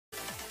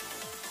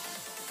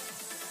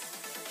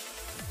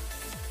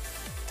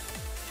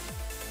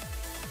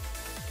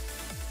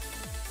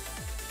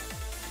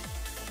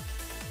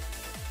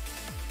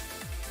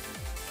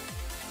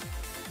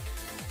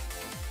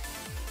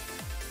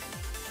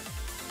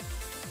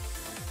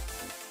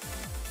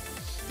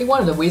think one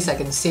of the ways I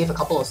can save a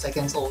couple of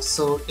seconds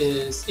also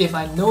is if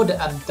I know that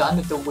I'm done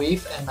with the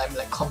wave and I'm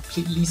like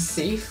completely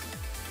safe,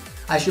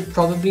 I should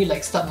probably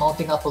like start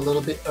mounting up a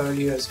little bit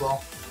earlier as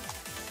well.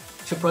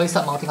 Should probably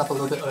start mounting up a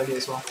little bit earlier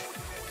as well.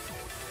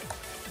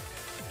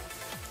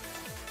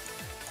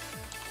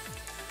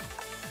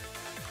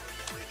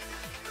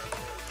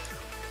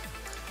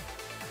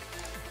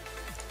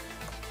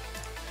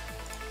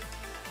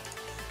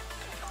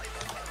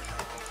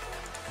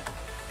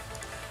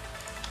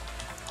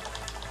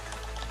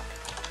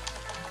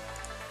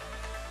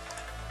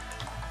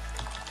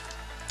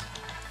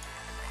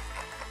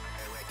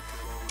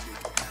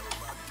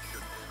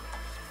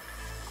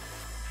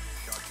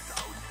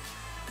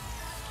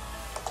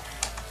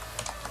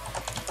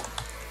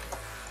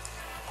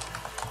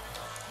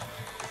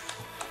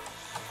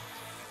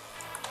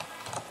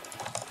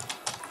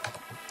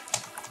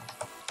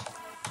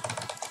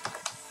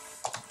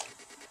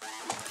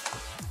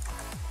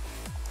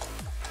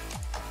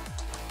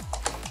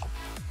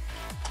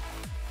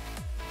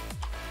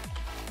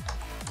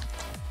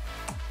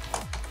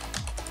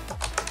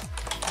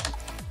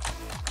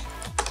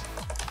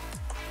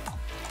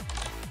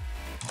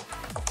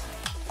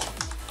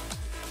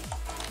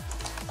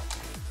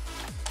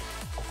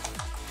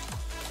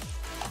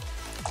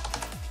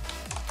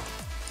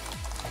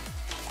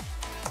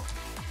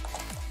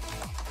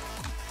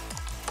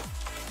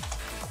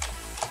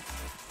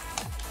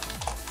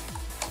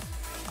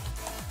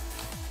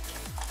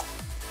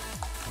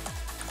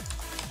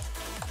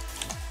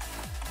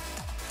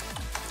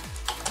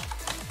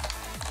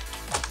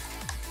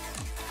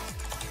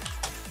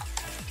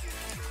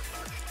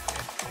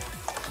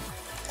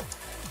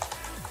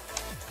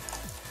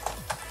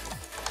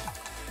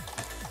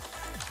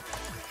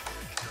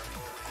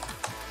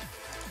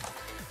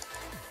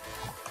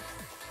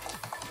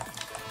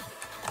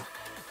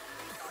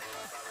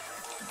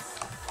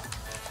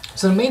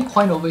 So the main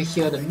point over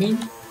here, the main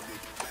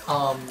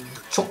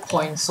choke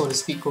point, so to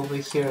speak, over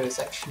here is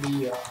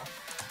actually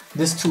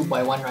this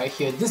 2x1 right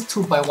here. This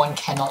 2x1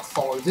 cannot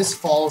fall. If this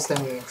falls,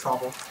 then we're in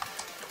trouble.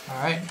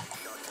 Alright.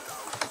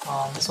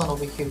 This one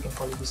over here, we can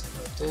probably do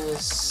something like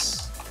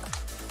this.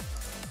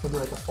 We'll do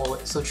like a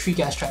forward. So 3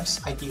 gas traps,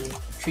 ideally.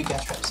 3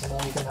 gas traps, and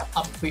then we're gonna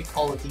upgrade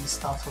all of these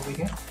stuff over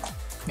here.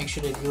 Make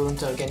sure that you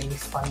don't get any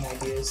funny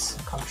ideas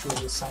come through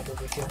on this side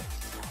over here.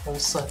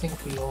 Also, I think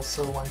we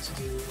also want to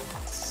do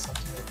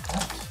something like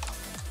that.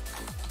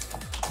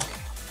 Okay.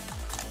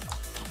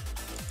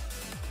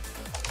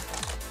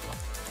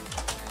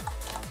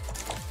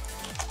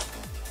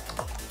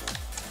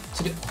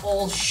 So they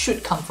all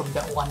should come from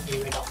that one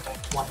area down there.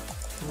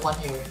 One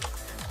area.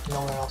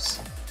 Nowhere else.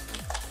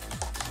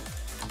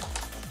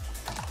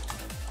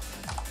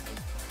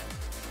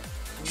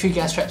 Three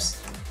gas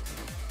traps.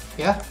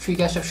 Yeah, 3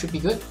 gas traps should be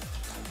good.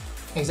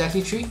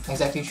 Exactly 3.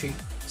 Exactly 3.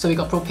 So we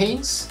got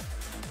propanes.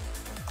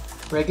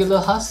 Regular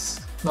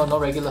husks? No,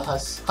 not regular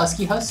husks.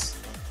 Husky husks?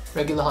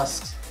 Regular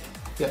husks.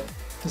 Yep,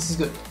 this is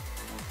good.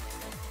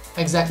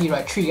 Exactly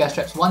right, 3 gas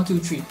traps. 1, 2,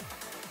 3.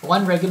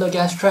 1 regular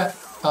gas trap,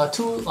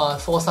 2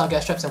 4-star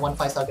gas traps, and 1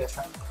 5-star gas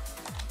trap.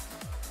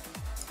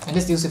 And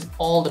this deals with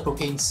all the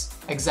propanes,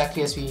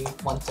 exactly as we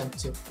want them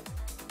to.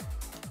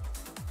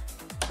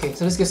 Okay,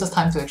 so this gives us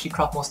time to actually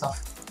craft more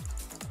stuff.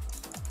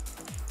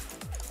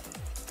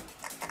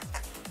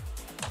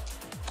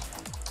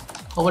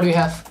 Oh, what do we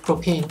have?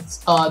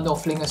 Propanes. No,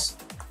 flingers.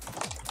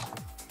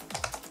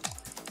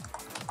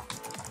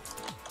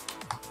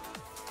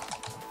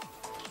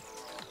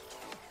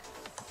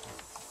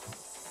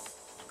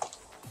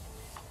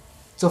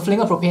 So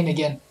flinger propane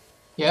again.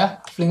 Yeah?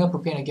 Flinger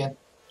propane again.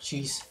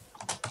 Jeez.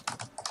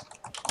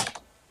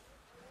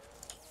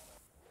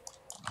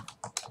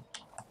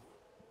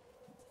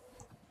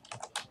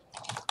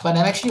 But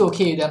I'm actually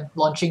okay with them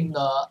launching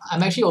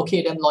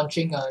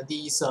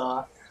these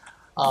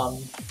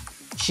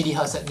shitty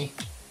husks at me.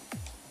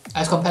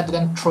 As compared to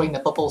them throwing the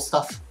purple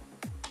stuff.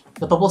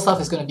 The purple stuff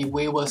is gonna be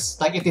way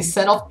worse. Like if they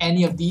set off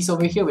any of these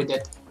over here, we're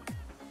dead.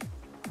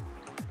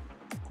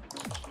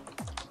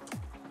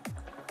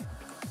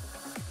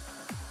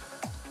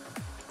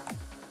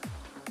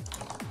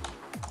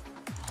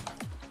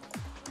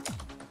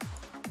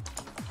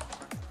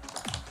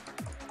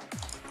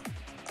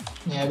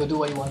 Yeah, go do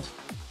what you want.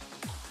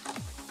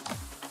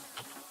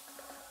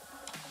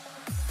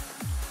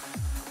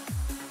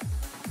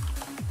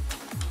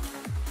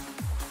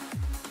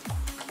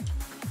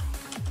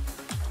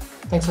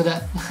 Thanks for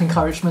that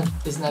encouragement,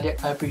 isn't that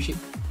it? I appreciate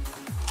it.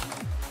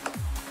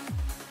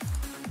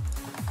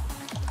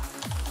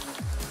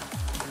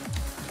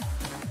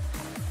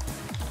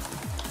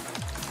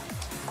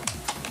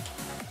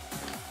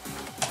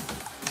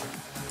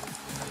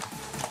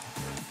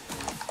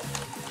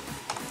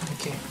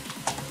 Okay.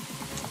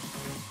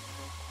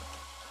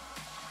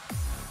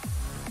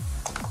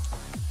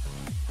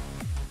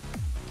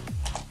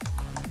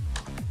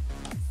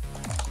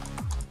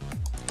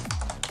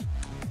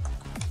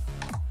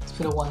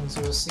 Put a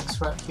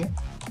 106 right here.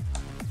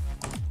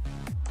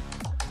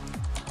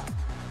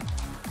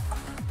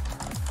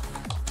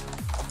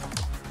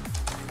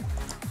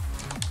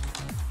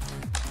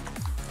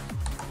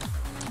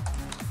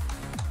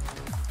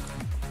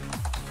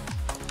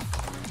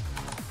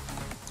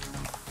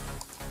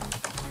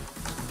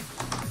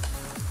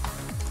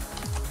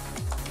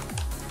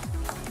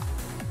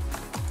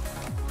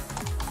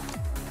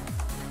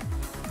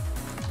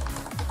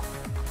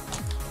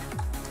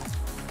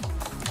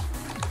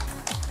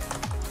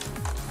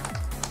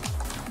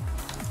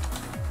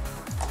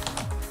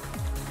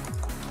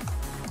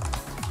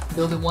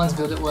 Build it once,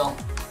 build it well.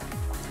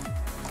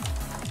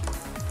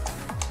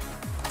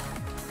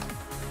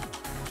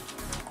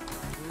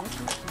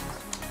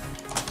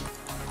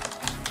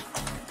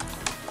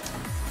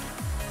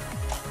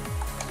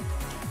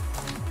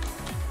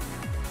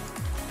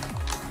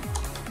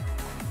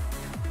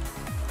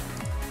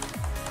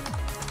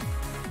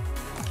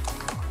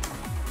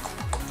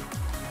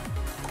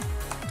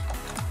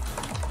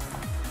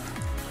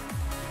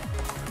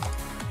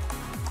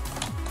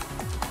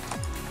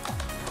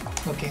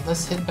 Okay,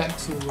 let's head back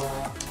to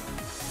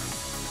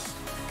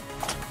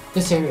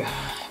this area,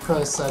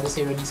 because this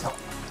area needs help,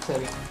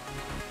 clearly.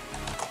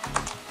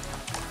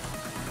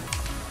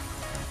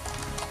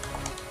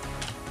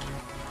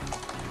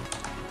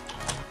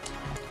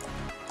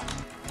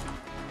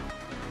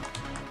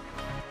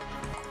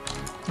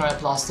 Alright,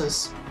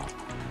 blasters.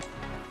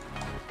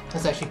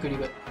 That's actually pretty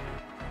good.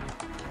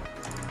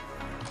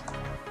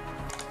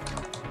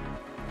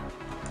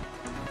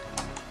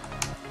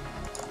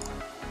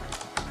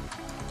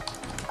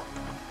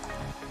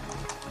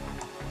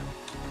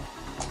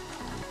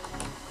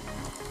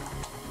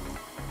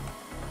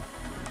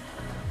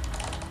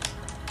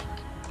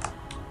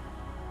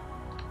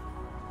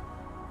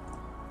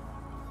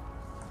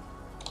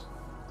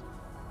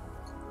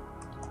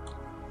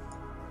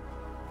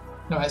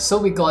 Alright,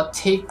 so we got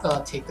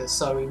takers,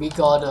 sorry, we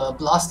got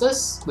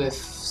blasters with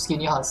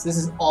skinny hearts. This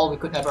is all we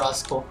could ever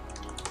ask for.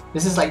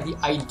 This is like the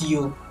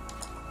ideal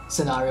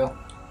scenario.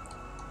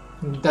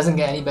 It doesn't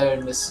get any better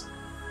than this.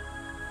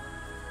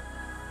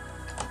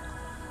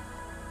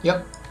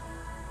 Yep.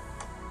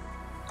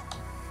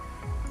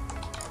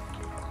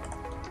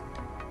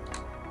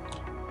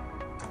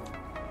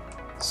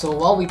 So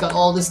while we got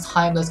all this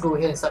time, let's go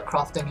ahead and start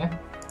crafting, yeah?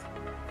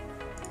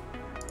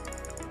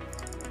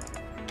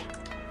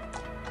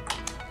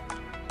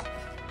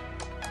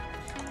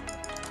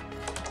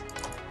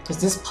 Because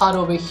this part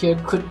over here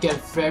could get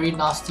very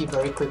nasty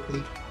very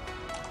quickly.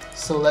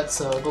 So let's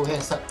go ahead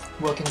and start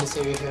working this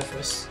area here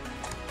first,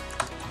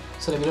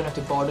 so that we don't have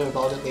to bother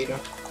about it later.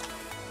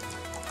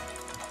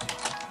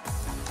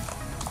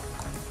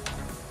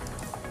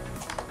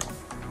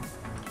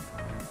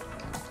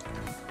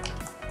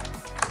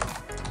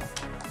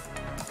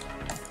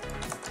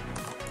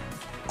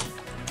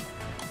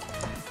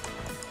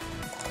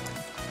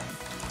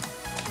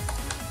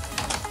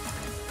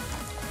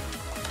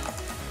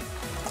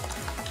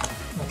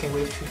 Okay,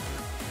 wave tree.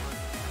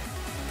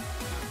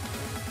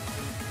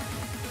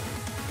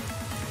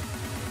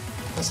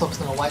 Let's hope it's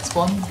not a white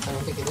spawn. I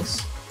don't think it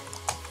is.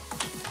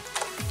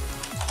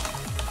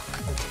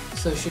 Okay,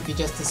 so it should be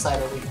just this side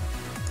over here.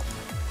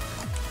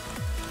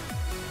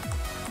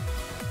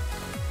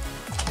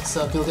 Let's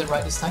build it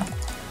right this time.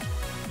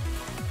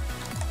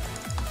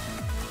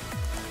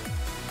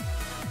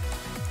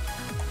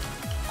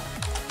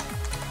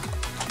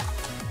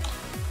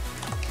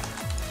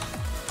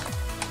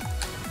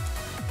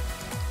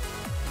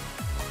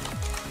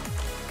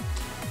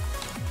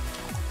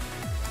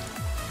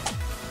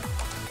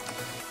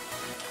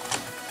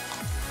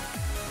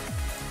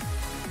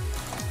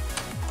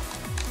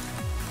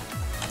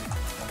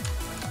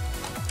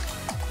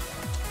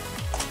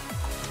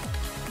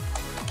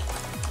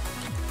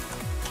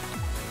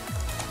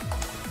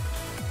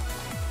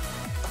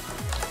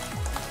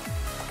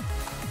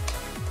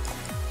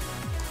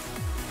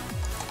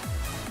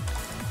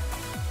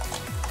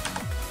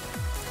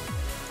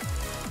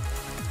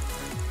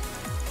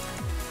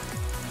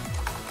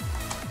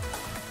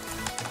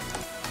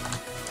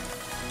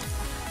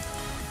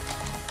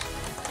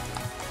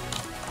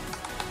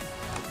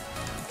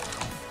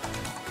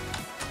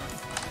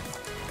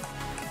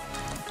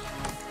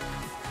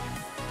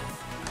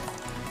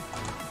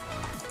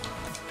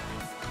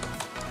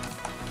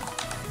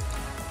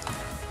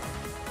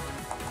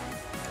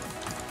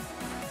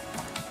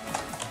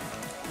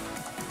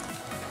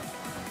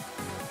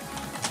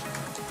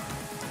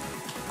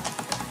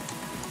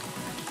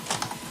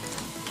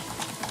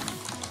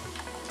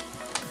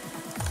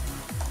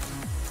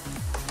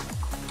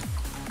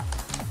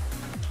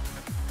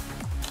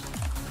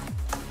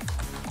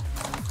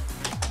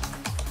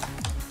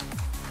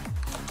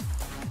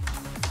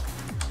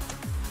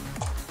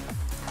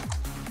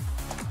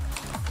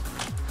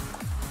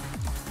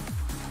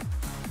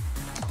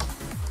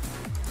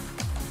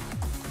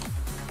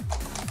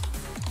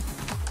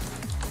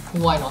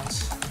 Why not?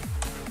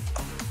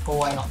 Or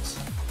why not?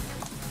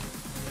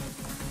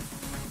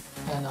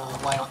 And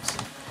why not?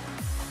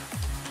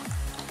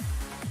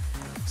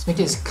 Let's make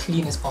it as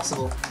clean as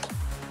possible.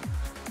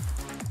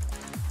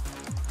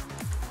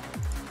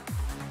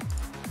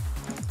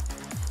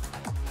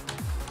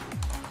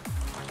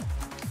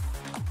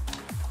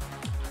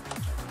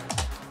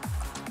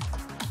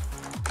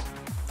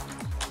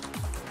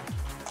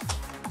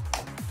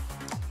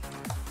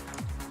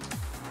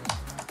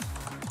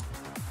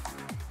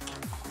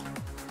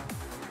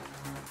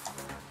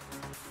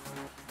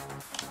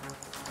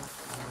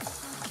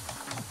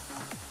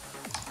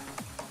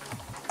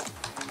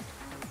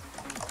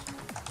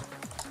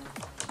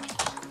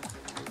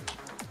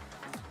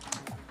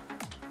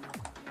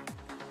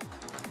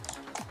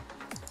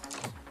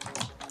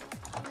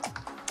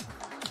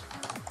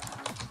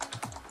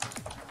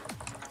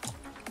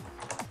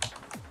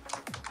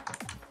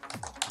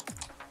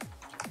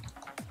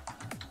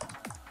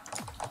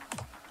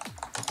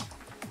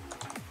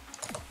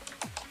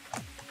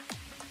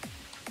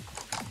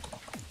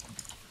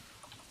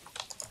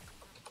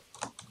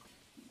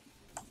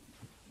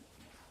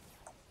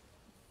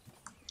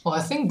 Well,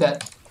 I think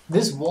that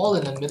this wall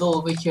in the middle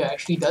over here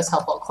actually does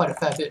help out quite a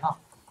fair bit, huh?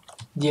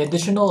 The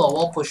additional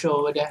wall pusher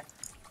over there,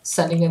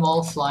 sending them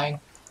all flying.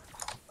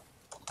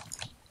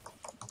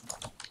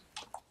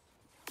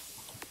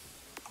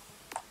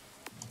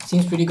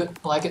 Seems pretty good,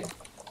 I like it.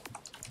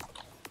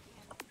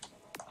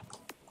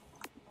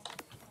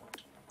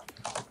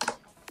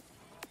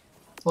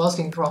 What else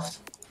can you craft?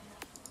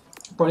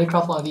 Probably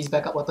craft one of these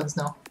backup weapons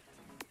now.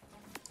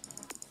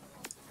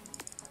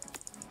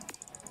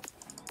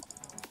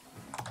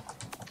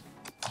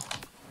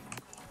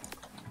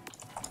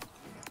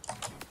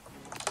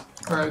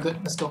 Alright, good,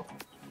 let's go.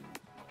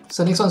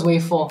 So next one's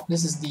wave 4.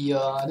 This is the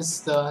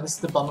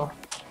bummer.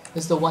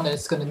 This is the one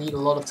that's gonna need a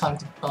lot of time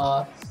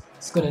to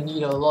it's gonna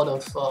need a lot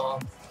of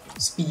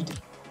speed.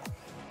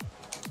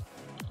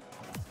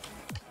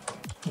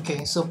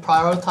 Okay, so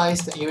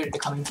prioritize the area that they're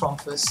coming from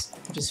first,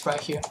 which is right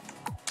here.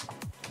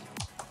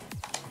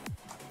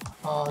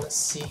 Let's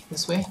see,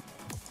 this way?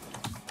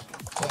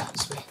 Yeah,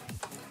 this way.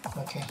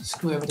 Okay,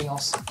 screw everything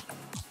else.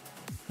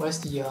 Where's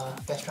the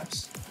gas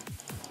traps?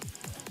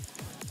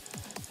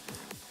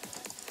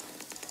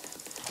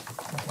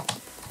 Okay.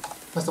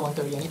 What's the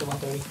 130? I need the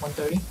 130.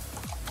 130.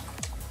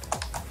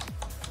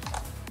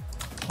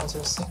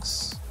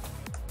 106.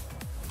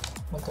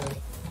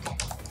 130. Okay.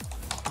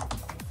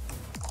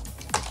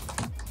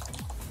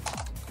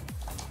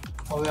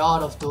 Oh, we're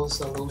out of those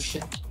little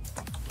shit.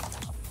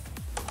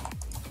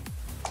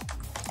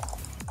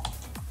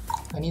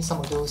 I need some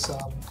of those I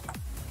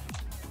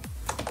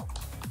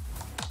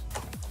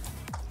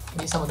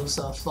need some of those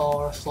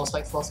floor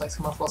spikes,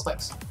 come on, floor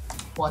spikes.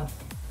 1.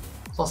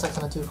 Floor spikes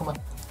number 2, come on.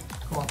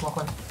 Come on, come on,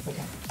 come on.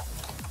 Okay.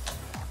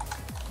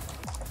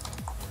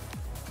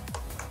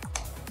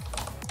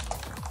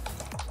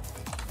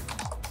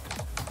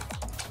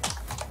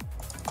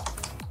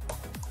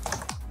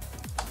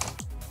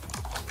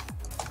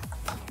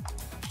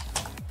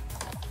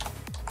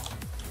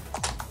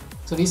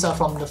 So these are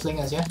from the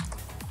flingers, yeah?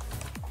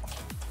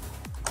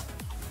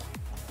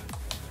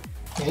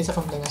 Yeah, these are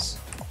from flingers.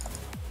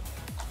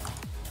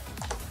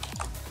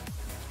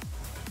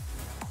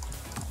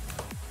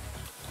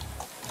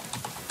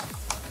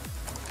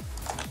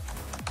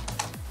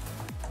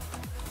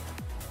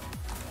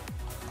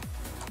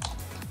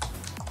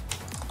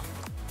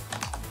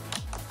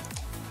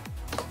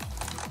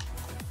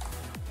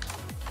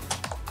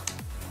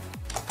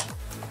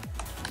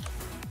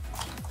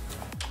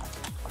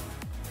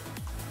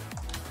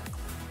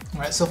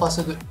 Alright, so far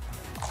so good.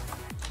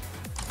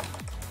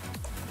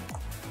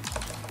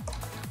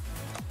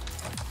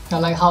 I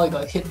like how it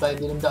got hit but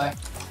it didn't die.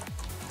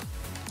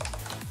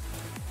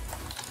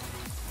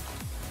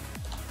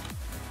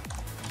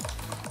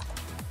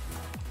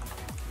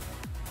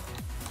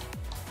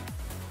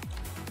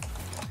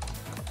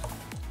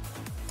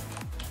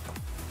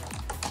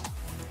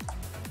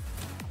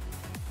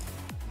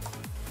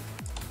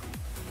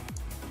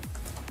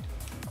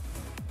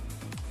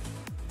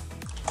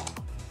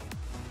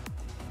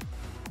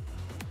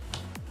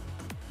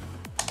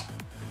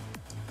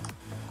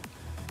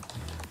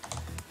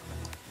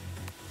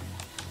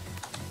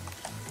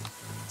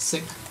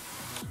 Sick.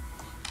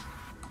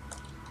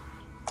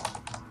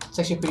 It's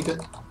actually pretty good.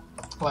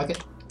 I like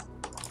it.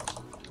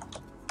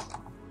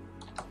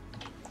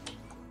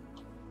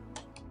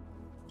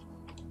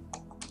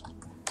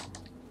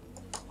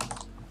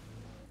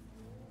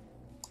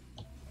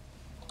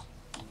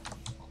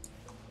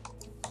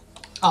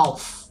 Ow.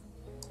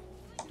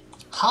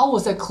 How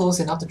was that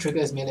close enough to trigger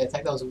his melee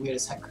attack? That was weird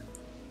as heck.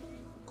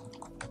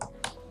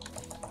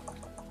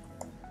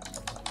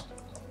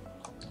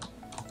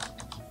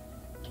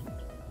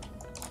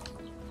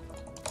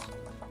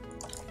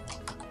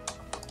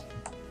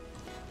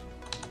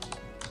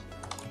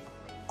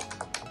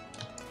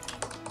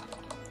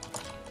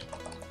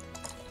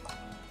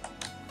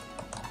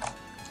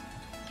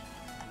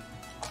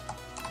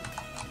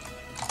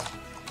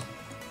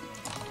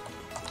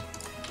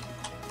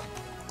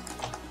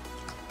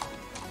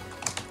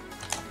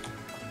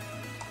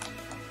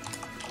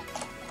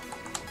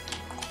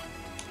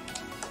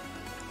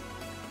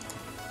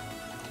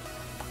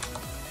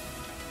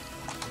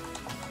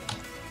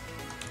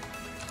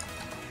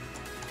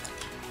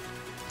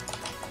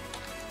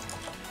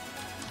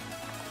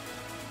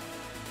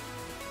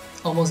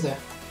 Almost there.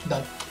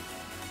 Done.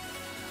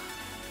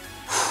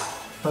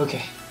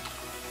 Okay.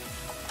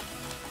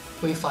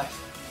 Wave 5.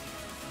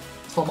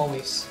 4 more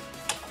waves.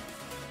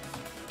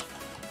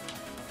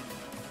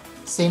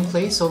 Same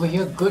place over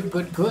here. Good,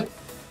 good, good.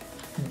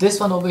 This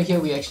one over here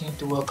we actually need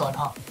to work on,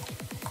 huh?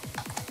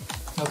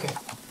 Okay.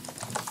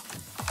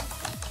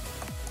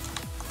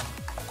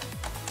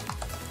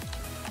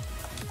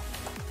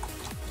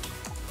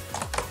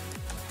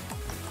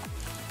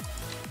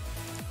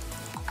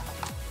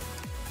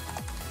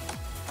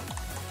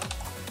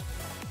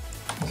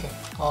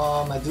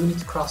 I do need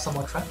to craft some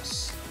more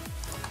traps.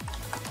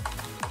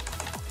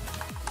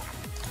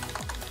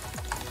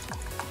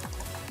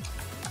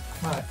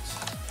 Alright.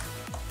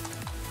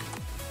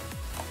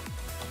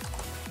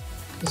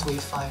 This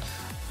wave 5.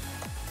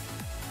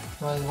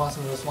 I want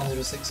some of those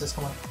 106s,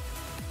 come on.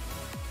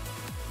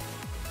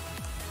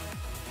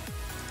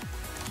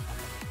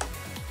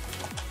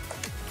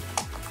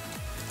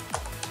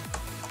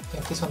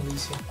 Place one of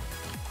these here.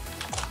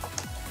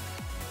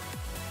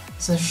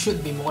 So it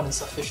should be more than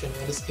sufficient.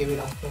 Yeah, this area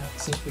down here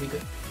seems pretty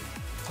good.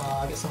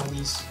 I'll get some of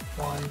these.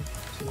 1, 2.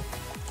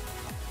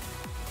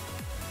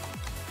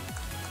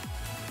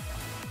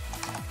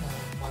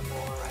 And one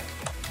more right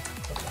here.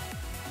 Okay.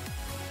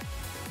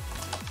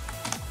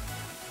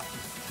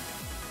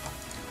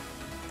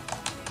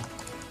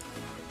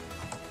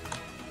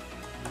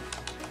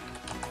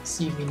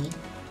 See if we need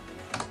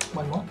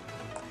one more.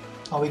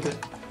 Are we good?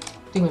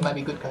 I think we might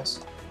be good, guys.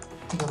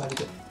 I think we might be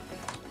good.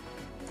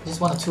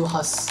 Just 1 or 2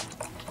 husks.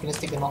 You can just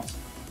take them off.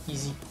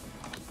 Easy.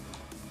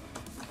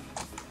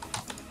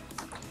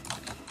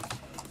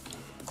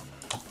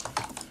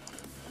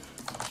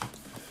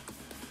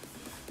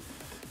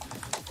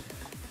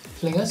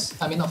 Flingers?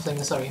 I mean not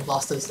flingers, sorry,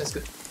 blasters, that's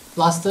good.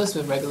 Blasters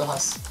with regular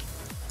husks.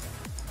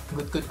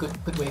 Good, good,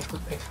 good, good wave,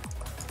 good wave.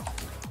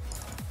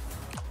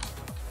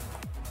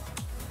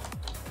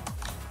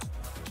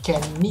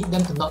 Can need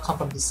them to not come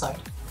from this side.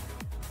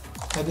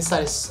 Okay, this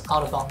side is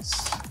out of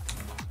bounds.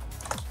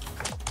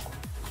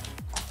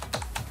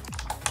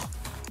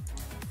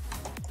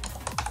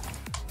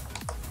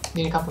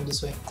 Need to come from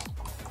this way.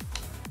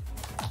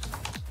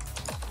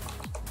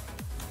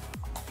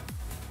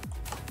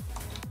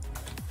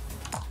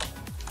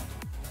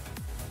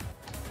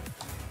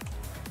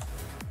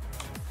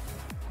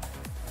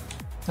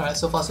 Alright,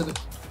 so far so good.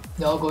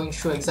 They're all going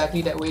through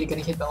exactly that way,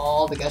 getting hit by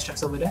all the gas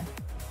trucks over there.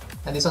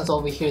 And this one's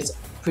over here, it's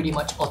pretty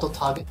much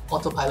auto-target,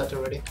 autopilot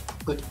already.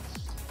 Good.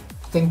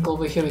 I think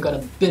over here we got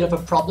a bit of a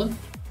problem.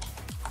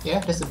 Yeah,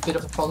 there's a bit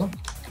of a problem.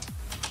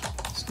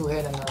 Let's go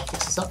ahead and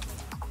fix this up.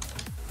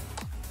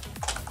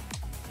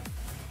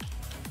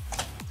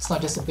 It's not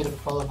just a bit of a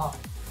problem, huh?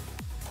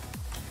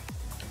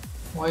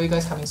 Why are you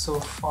guys coming so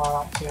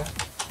far up here?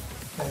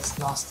 That's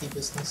nasty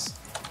business.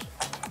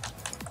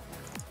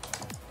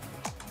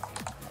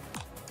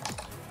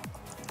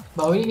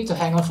 But we need to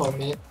hang on for a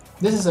minute.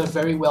 This is a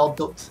very well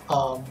built,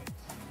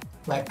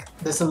 like,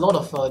 there's a lot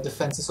of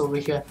defenses over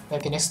here that I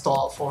can just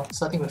stall out for,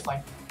 so I think we're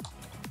fine.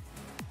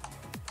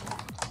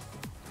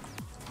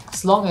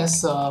 As long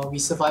as we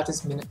survive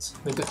this minute,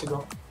 we're good to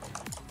go.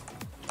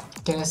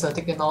 Can just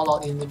take them all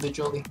out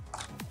individually.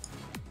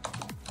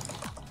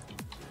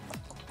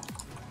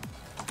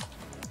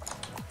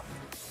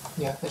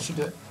 Yeah, that should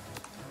do it.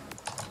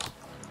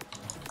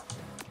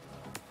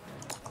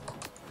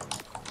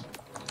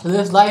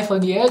 Live life on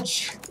the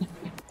edge.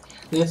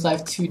 Live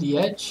life to the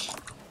edge.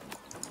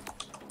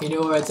 You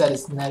know where it's at,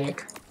 it's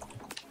Natic.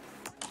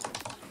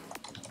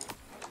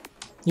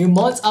 New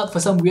mods up for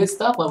some weird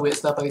stuff? What weird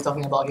stuff are you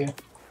talking about here?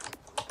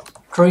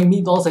 Throwing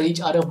meatballs at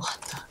each other? What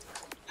the?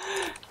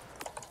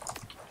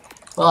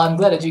 Well, I'm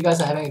glad that you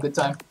guys are having a good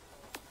time.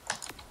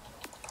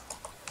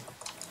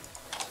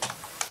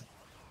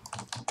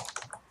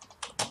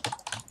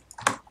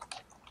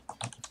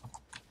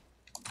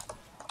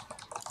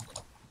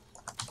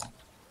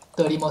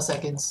 More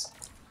seconds.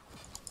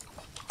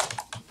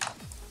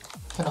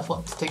 Can't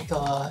afford to take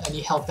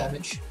any health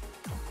damage.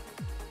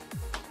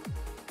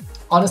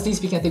 Honestly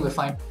speaking, I think we're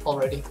fine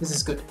already. This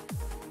is good.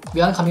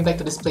 We aren't coming back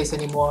to this place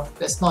anymore.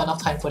 There's not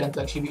enough time for them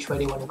to actually reach where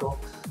they want to go.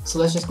 So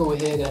let's just go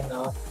ahead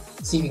and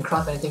see if we can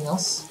craft anything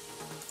else.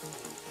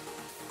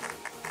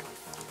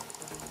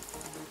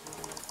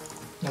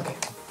 Okay.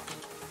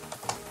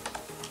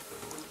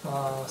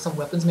 Some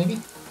weapons maybe?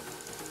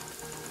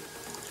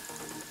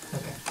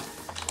 Okay.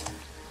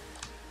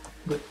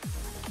 Good.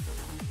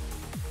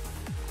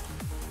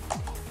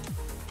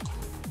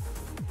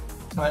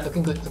 Alright,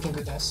 looking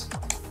good guys.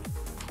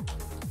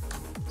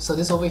 So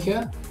this over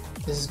here,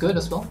 this is good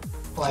as well.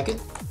 I like it.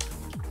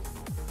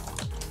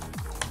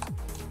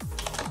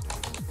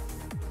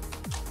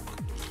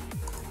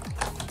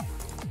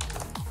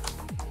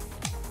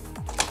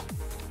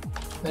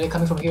 Are they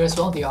coming from here as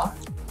well? They are.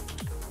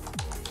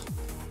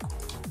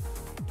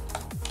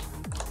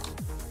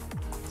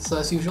 So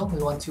as usual, we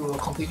want to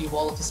completely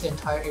wall off this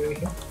entire area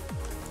here.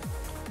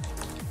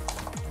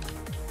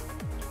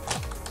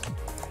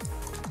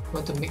 We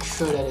want to make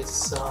sure that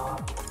it's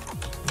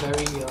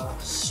very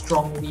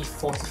strongly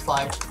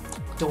fortified.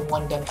 Don't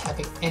want them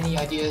having any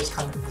ideas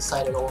coming from this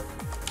side at all.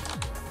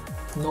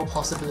 No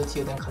possibility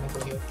of them coming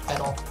from here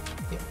at all.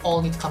 They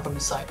all need to come from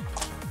this side.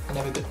 And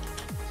then we're good.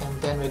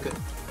 And then we're good.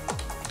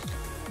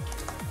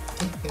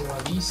 Okay, get one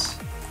of these.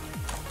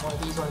 One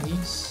of these, one of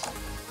these.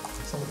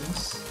 Some of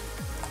these.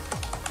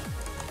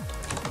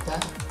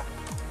 That.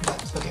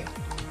 Okay.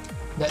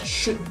 That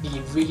should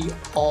be really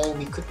all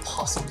we could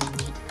possibly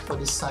need for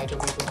this side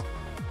over here.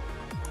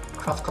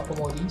 Craft a couple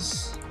more of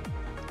these.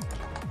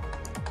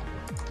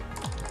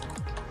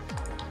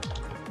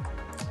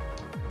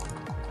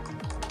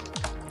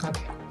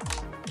 Okay.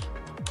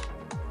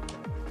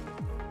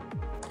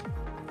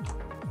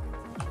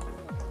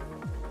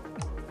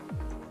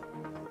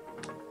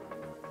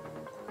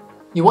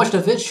 You watched the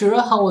vid,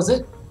 Shura? How was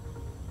it?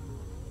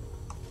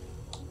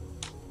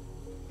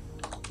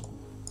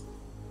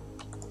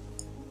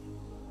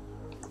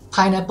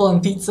 Pineapple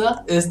and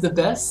pizza is the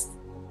best.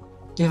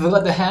 You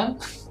forgot the ham?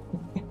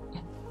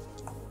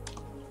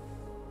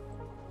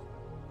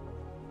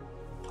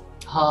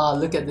 Ah,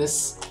 look at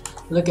this.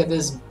 Look at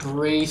this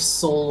brave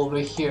soul over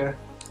here.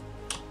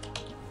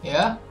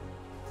 Yeah?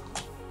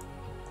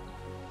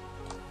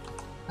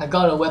 I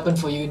got a weapon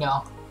for you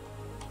now.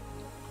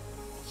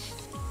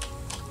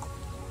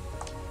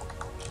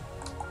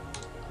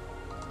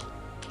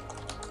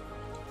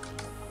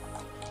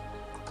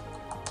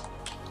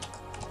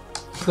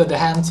 Got the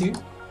ham too?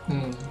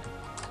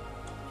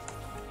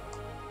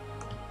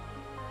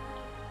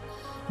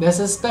 There's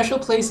a special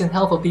place in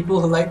hell for people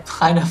who like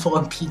pineapple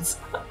on pizza.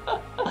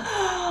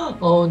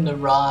 Oh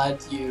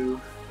Narad, you.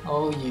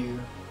 Oh you.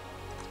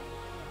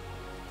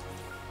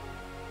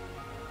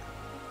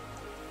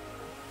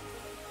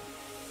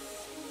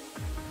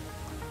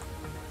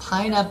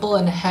 Pineapple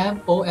and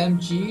ham,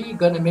 OMG,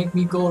 gonna make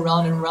me go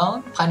round and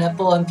round.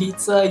 Pineapple on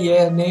pizza,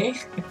 yeah, nay.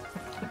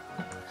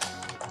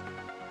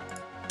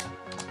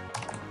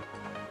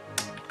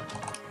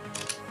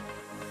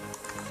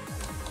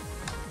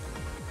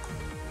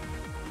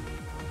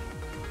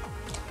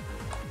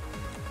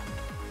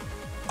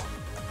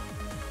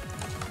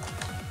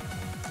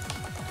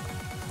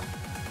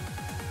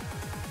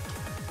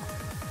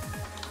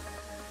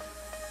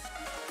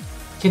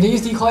 Can they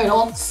use decoy at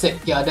all? Sick,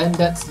 yeah, then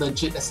that's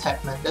legit as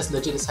heck, man. That's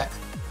legit as heck.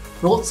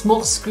 Rolled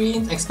smoke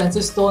screen,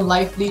 expensive stone,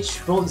 life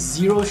leech, rolled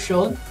 0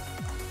 shown.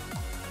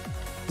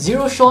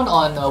 0 shown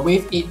on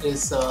wave 8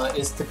 is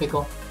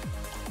typical.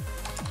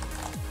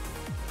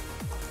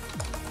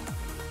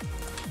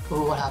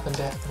 Oh, what happened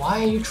there?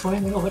 Why are you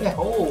throwing me over there?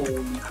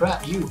 Holy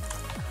crap, you.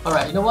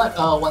 Alright, you know what?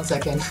 1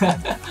 second.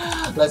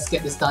 Let's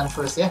get this done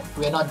first, yeah?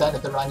 We're not done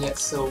at the run yet,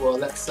 so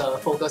let's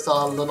focus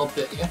a little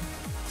bit, yeah?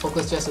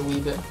 Focus just a wee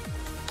bit.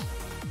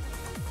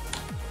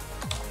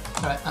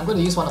 Alright, I'm going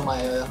to use one of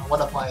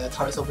my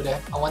turrets over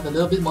there. I want a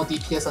little bit more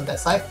DPS on that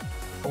side.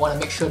 I want to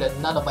make sure that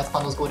none of my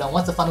funnels go down.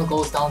 Once the funnel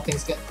goes down,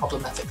 things get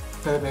problematic.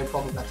 Very, very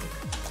problematic.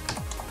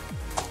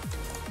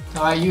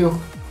 Alright,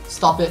 you.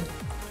 Stop it.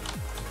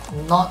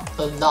 Not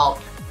allowed.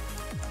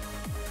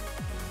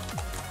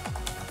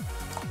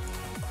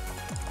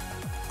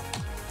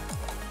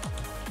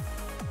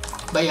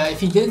 But yeah, if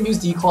he didn't use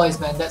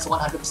decoys, man, that's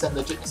 100%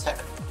 legit as heck.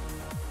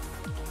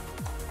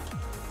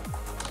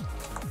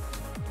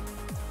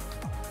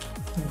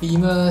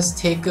 Beamers,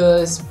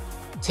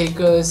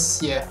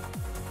 takers, yeah.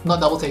 Not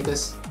double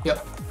takers,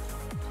 yep.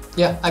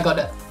 Yeah, I got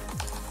that.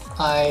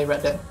 I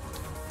read that.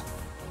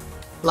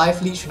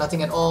 Life Leech,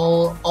 nothing at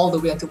all the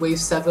way until wave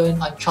 7.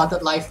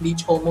 Uncharted Life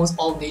Leech, almost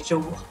all nature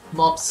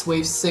mobs,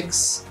 wave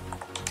 6.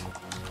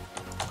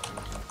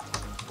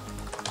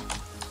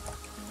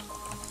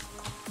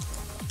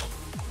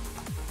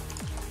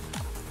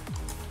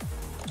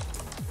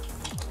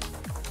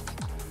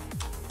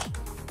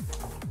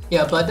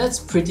 Yeah, but that's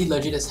pretty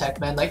legit as heck,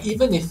 man. Like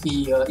even if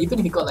he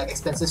got like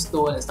expensive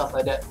stone and stuff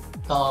like that,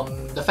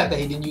 the fact that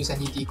he didn't use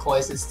any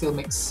decoys, it still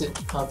makes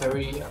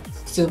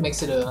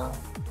it a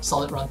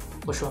solid run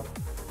for sure.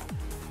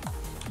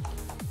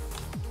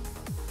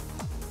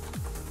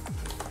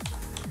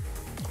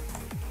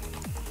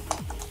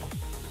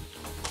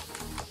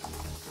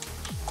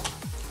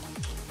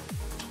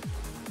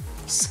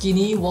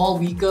 Skinny, wall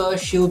weaker,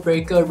 shield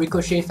breaker,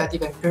 ricochet, fatty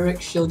vampiric,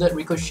 shielded,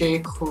 ricochet,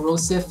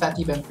 corrosive,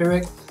 fatty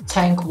vampiric,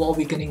 tank, wall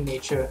weakening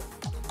nature.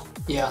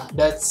 Yeah,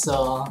 that's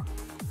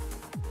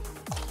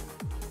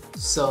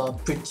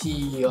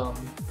pretty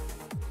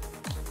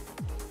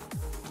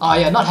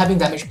yeah, not having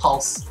damage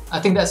pulse. I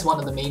think that's one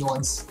of the main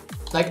ones.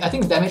 Like I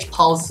think damage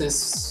pulse is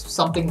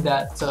something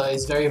that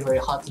is very, very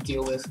hard to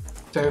deal with.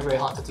 Very, very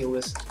hard to deal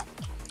with.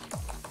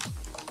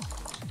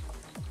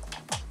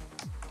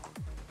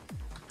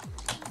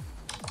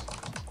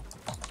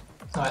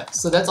 Alright,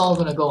 so that's all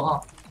gonna go, huh?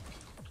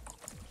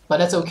 But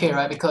that's okay,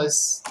 right?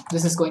 Because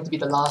this is going to be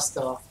the last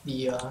of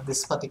the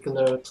this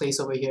particular place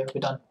over here.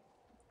 We're done.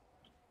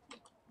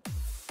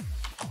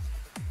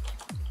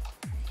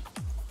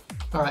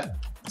 Alright,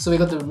 so we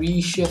got to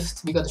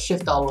reshift. We got to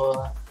shift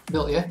our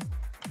build, yeah?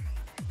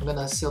 I'm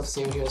gonna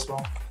self-save here as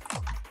well.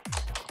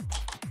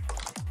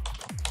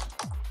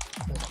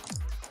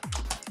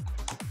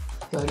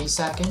 30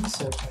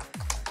 seconds, okay.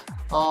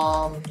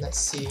 Let's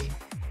see.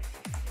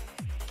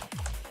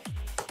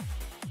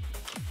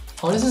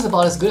 Oh, this is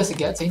about as good as it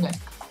gets, ain't it?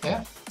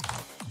 Yeah?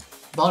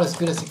 About as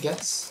good as it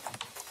gets.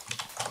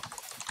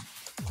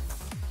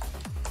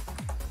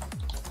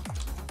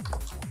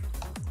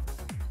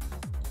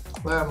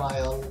 Where are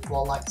my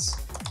wall lights?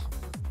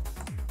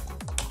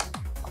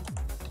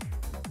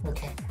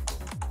 Okay.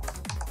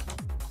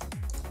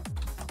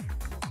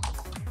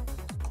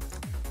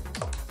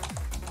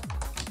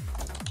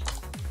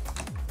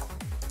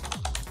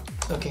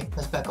 Okay,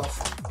 let's back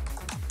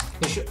off.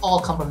 They should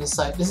all come from this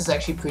side. This is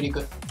actually pretty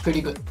good.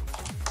 Pretty good.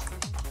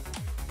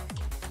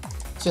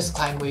 Just a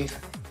time wave.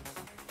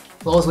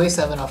 Well, it's wave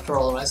 7 after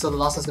all, right? So the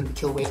last one's gonna be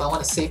kill wave. I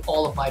want to save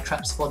all of my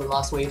traps for the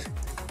last wave.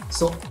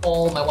 So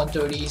all my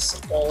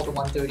 130s, all the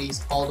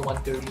 130s, all the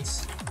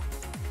 130s.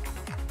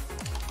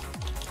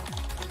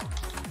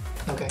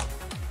 Okay.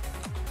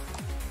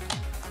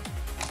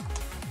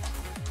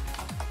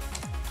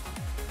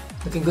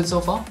 Looking good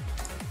so far.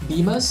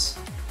 Beamers.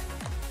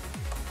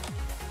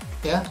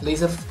 Yeah,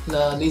 laser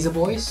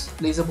boys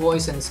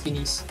and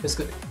skinnies. That's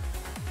good.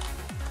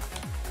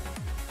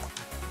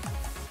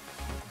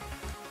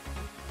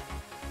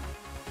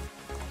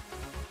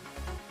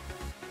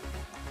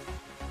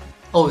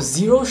 Oh,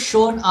 0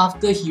 shown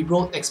after he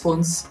wrote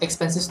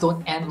Expensive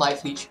Stone and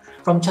Life Leech.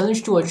 From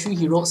Challenge 2 or 3,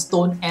 he wrote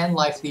Stone and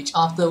Life Leech.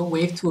 After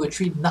Wave 2 or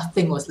 3,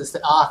 nothing was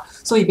listed. Ah,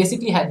 so he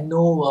basically had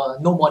no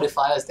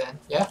modifiers then.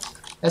 Yeah,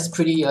 that's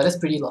pretty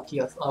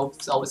lucky. I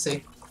would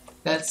say.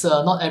 That's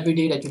not every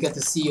day that you get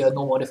to see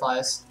no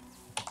modifiers.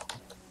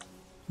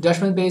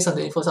 Judgment based on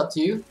the info's up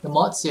to you. The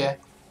mods, yeah.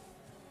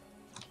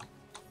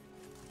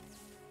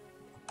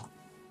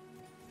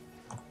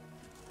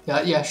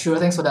 Yeah, sure.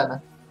 Thanks for that,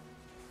 man.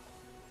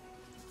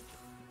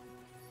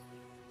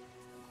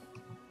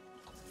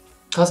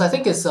 Because I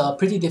think it's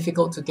pretty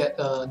difficult to get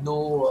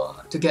no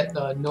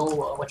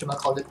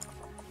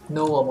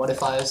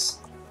modifiers.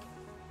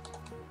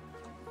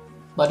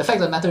 But the fact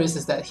of the matter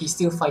is that he's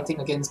still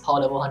fighting against power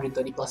level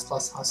 130 plus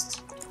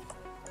Hust.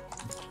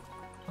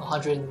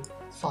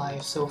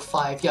 105, so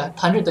 5, yeah,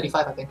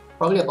 135 I think.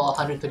 Probably about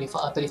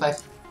 135,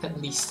 35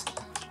 at least.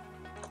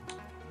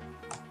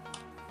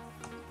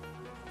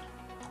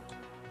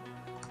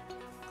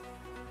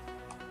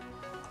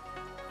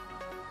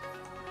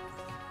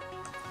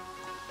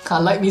 I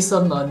like me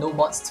some no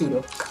mods too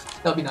though.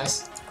 That'll be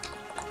nice.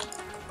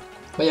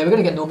 But yeah, we're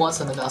gonna get no mods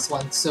on the last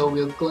one, so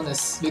we're gonna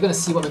see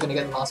what we're gonna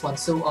get in the last one.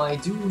 So I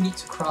do need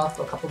to craft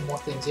a couple more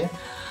things here.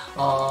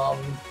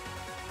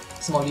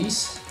 Some of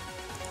these.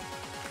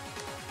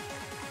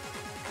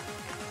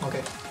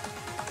 Okay.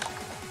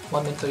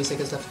 1 minute 30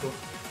 seconds left to go.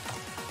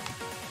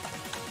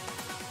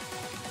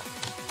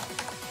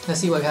 Let's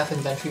see what we have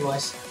inventory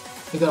wise.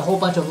 We got a whole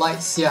bunch of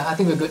lights. Yeah, I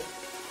think we're good.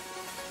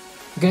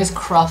 We can just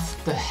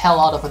craft the hell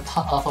out of a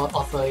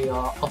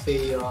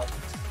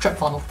trap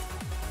funnel.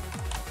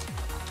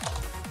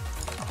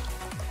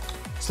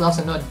 As long as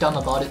I'm not dumb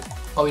about it,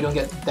 or we don't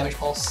get damage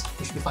pulse,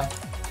 we should be fine.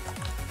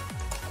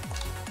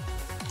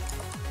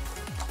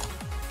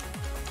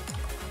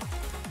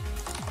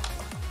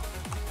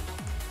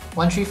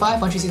 One 135,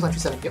 136,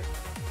 137, yep.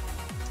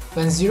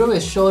 When 0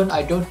 is shown,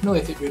 I don't know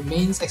if it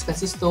remains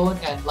Expensive Stone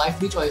and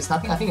Life Leech or it's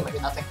nothing. I think it might be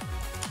nothing.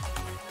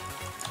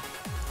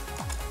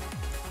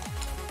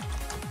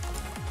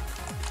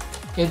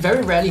 It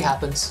very rarely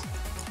happens,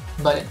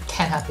 but it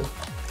can happen.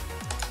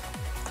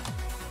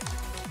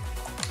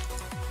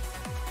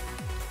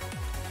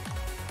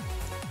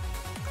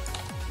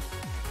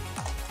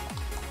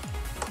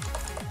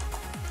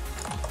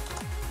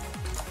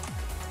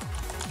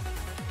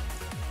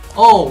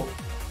 Oh!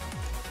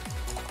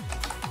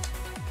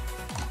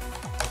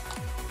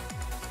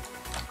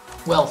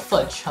 Well,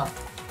 fudge, huh?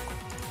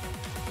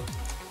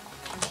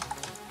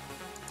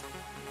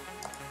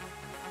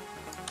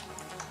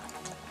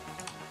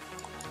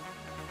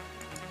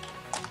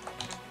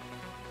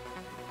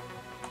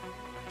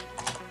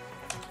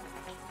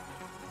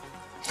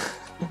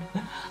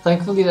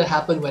 Thankfully that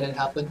happened when it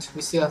happened.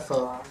 We still have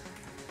a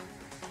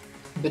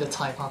bit of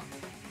time, huh?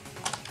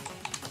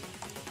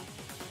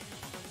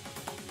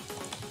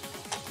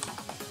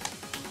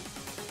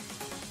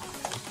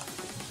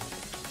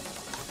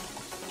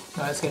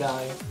 Alright, let's get out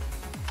of here.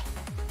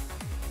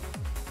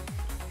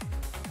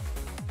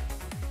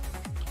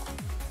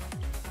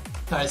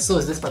 Alright, so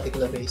is this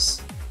particular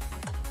base.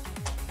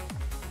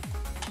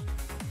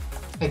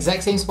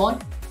 Exact same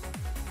spawn?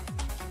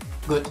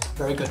 Good,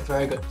 very good,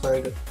 very good,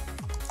 very good.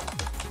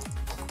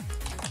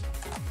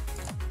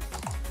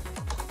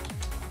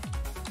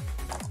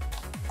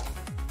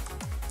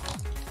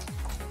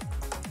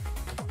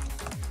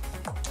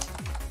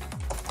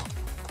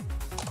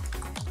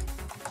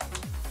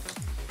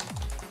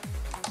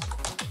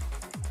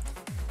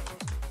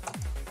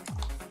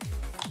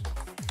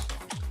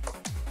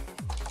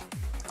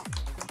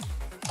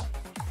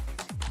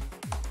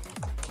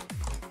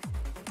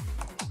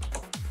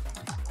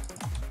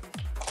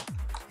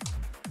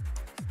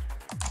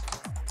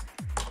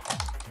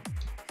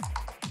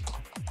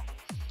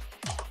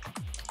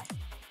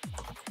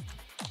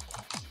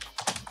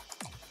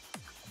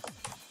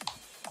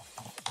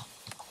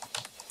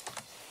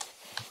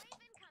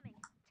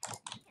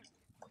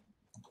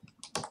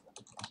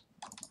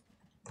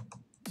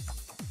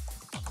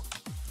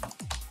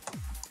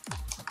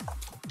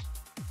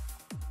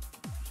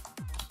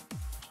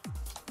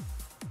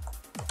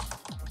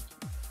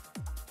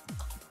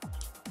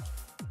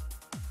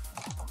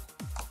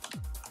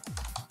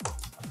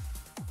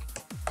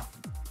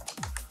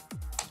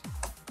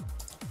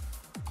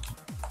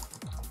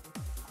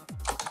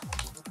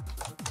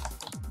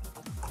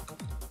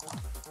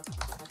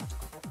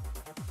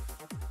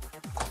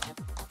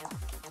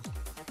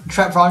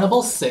 Trap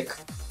vulnerable, sick.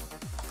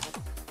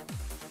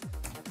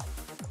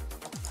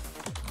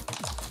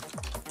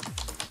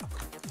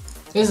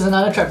 This is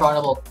another trap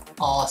vulnerable.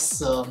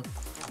 Awesome.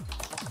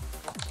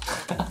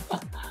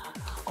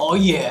 Oh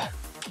yeah.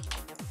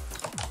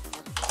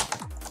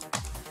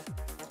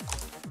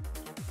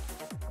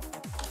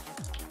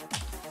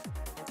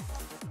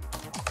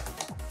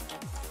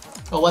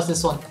 Oh, what's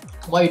this one?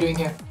 What are you doing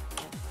here?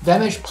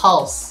 Damage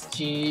pulse.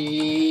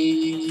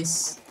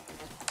 Jeez.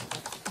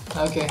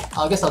 Okay,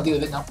 I guess I'll deal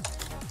with it now.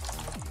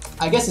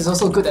 I guess it's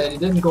also good that it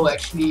didn't go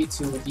actually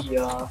to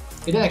the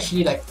it didn't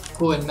actually like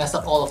go and mess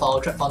up all of our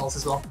trap funnels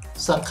as well.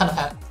 So I'm kind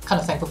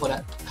of thankful for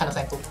that. Kind of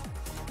thankful.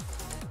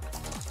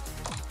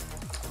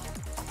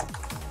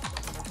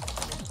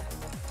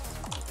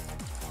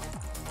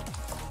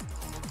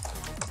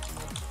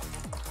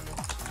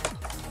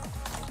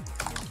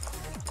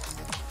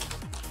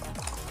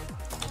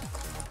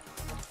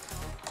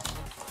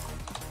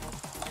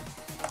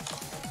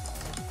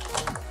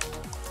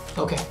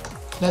 Okay,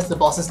 that's the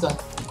bosses done.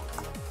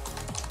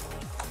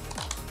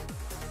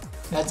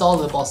 That's all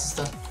the bosses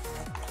done.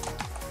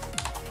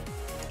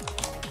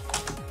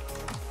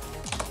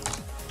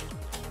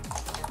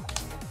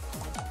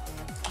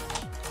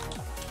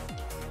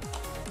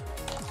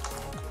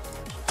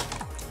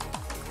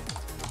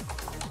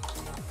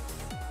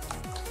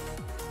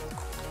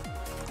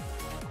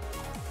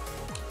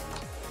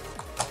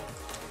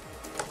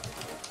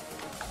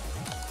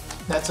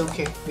 That's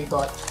okay, we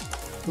got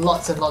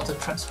lots and lots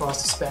of traps for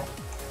us to spare.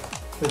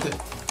 We're good.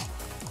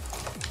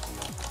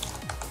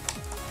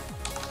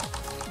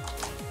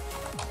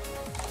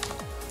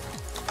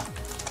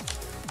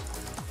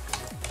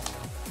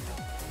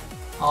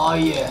 Oh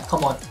yeah,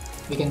 come on,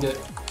 we can do it.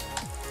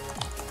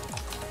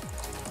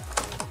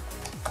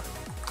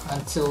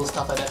 Until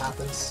stuff like that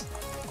happens.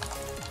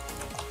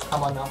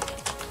 Come on now.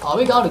 Oh,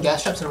 we got all the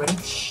gas traps already?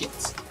 Shit.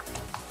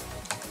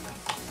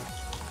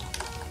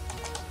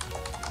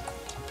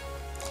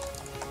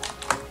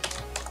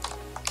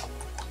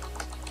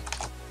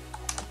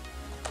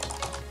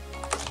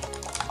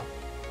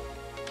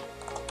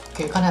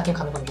 Okay, can't have him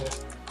coming from here.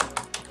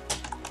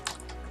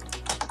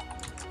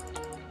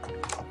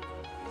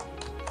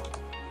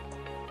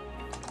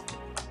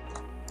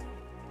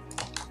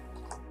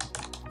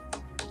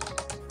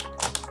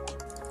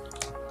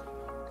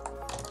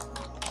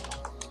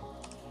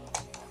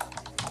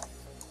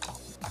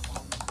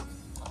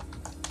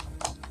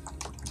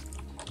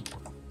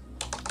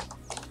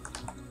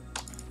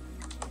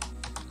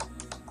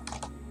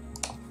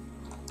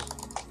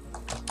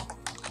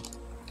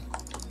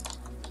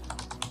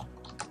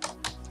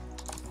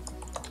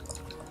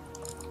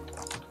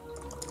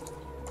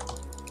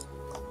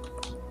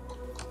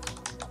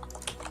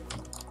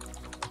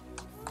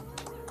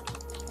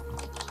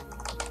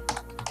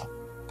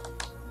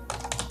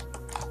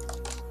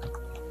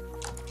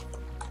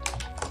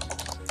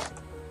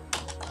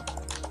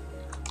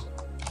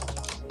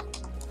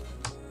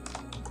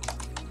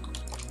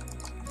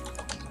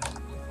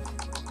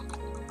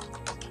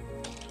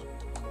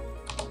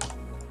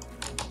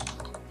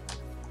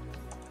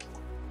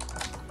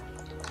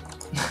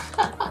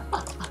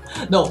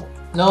 No,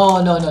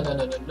 no, no, no, no,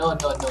 no, no, no,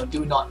 no, no,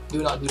 do not do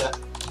that.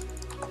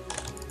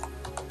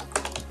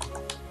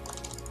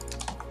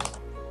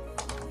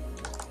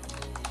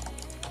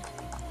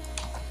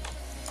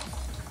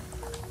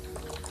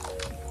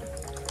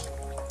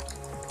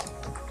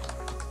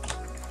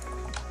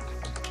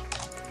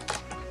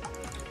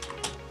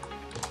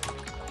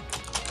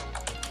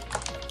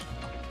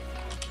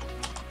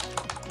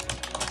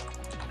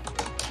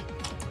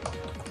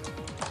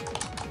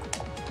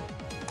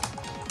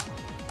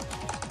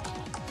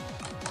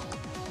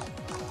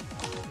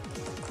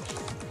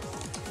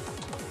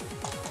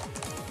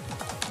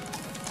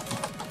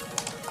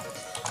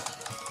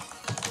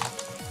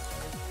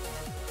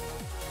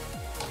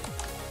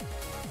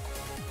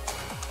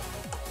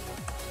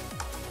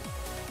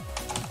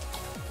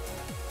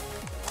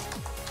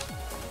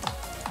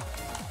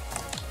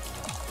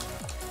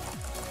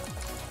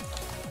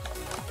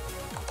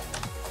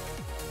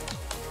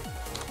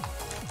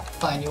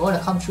 Fine, you wanna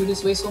come through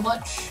this way so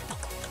much?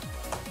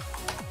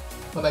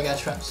 Where are my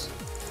gas traps?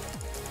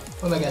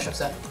 Where are my gas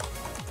traps at?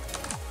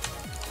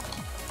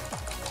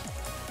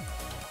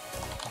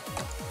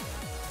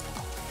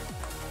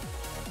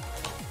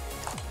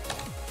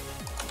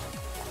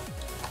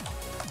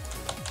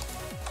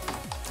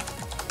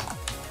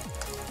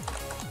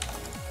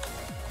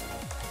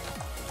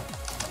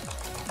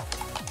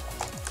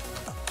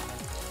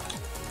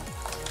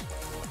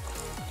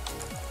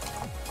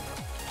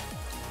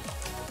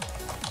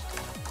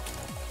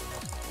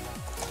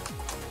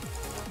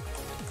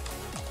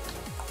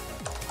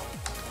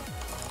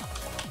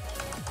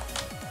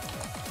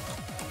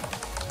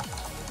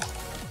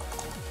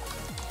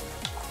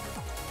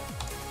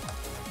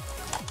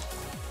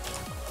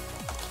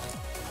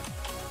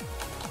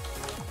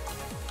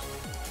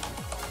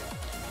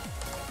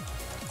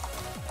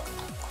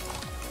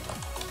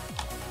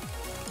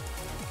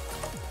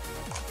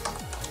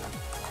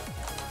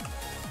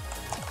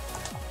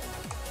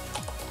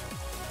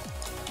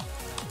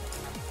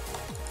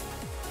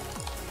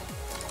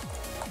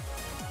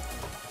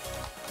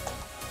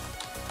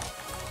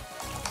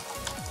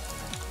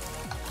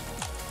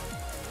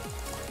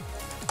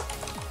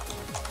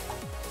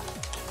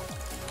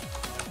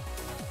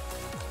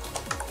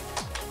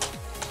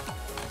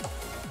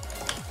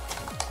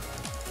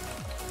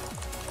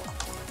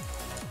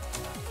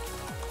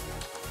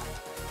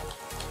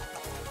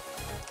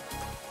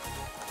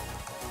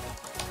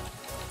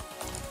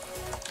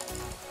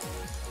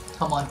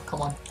 Come on,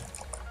 come on.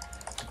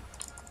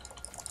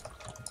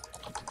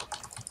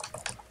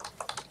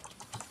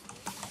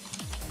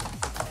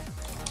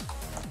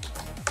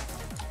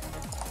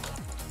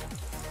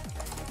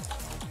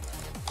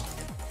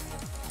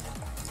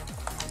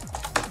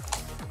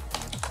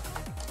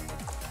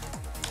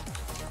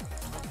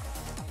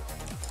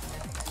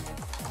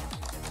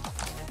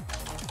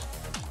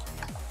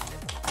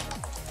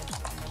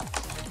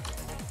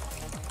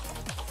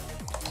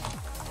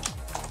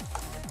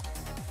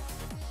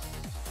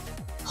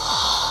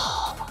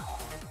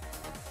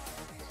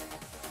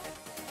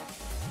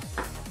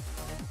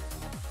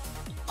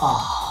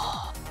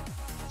 Ah,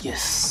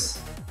 yes.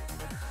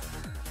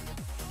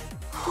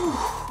 Whew.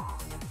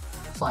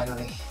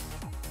 Finally.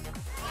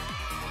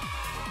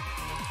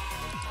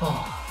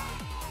 Oh.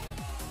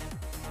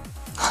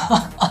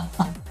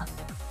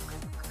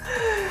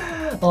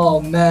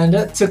 Oh man,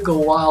 that took a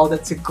while,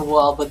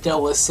 but that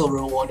was so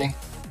rewarding.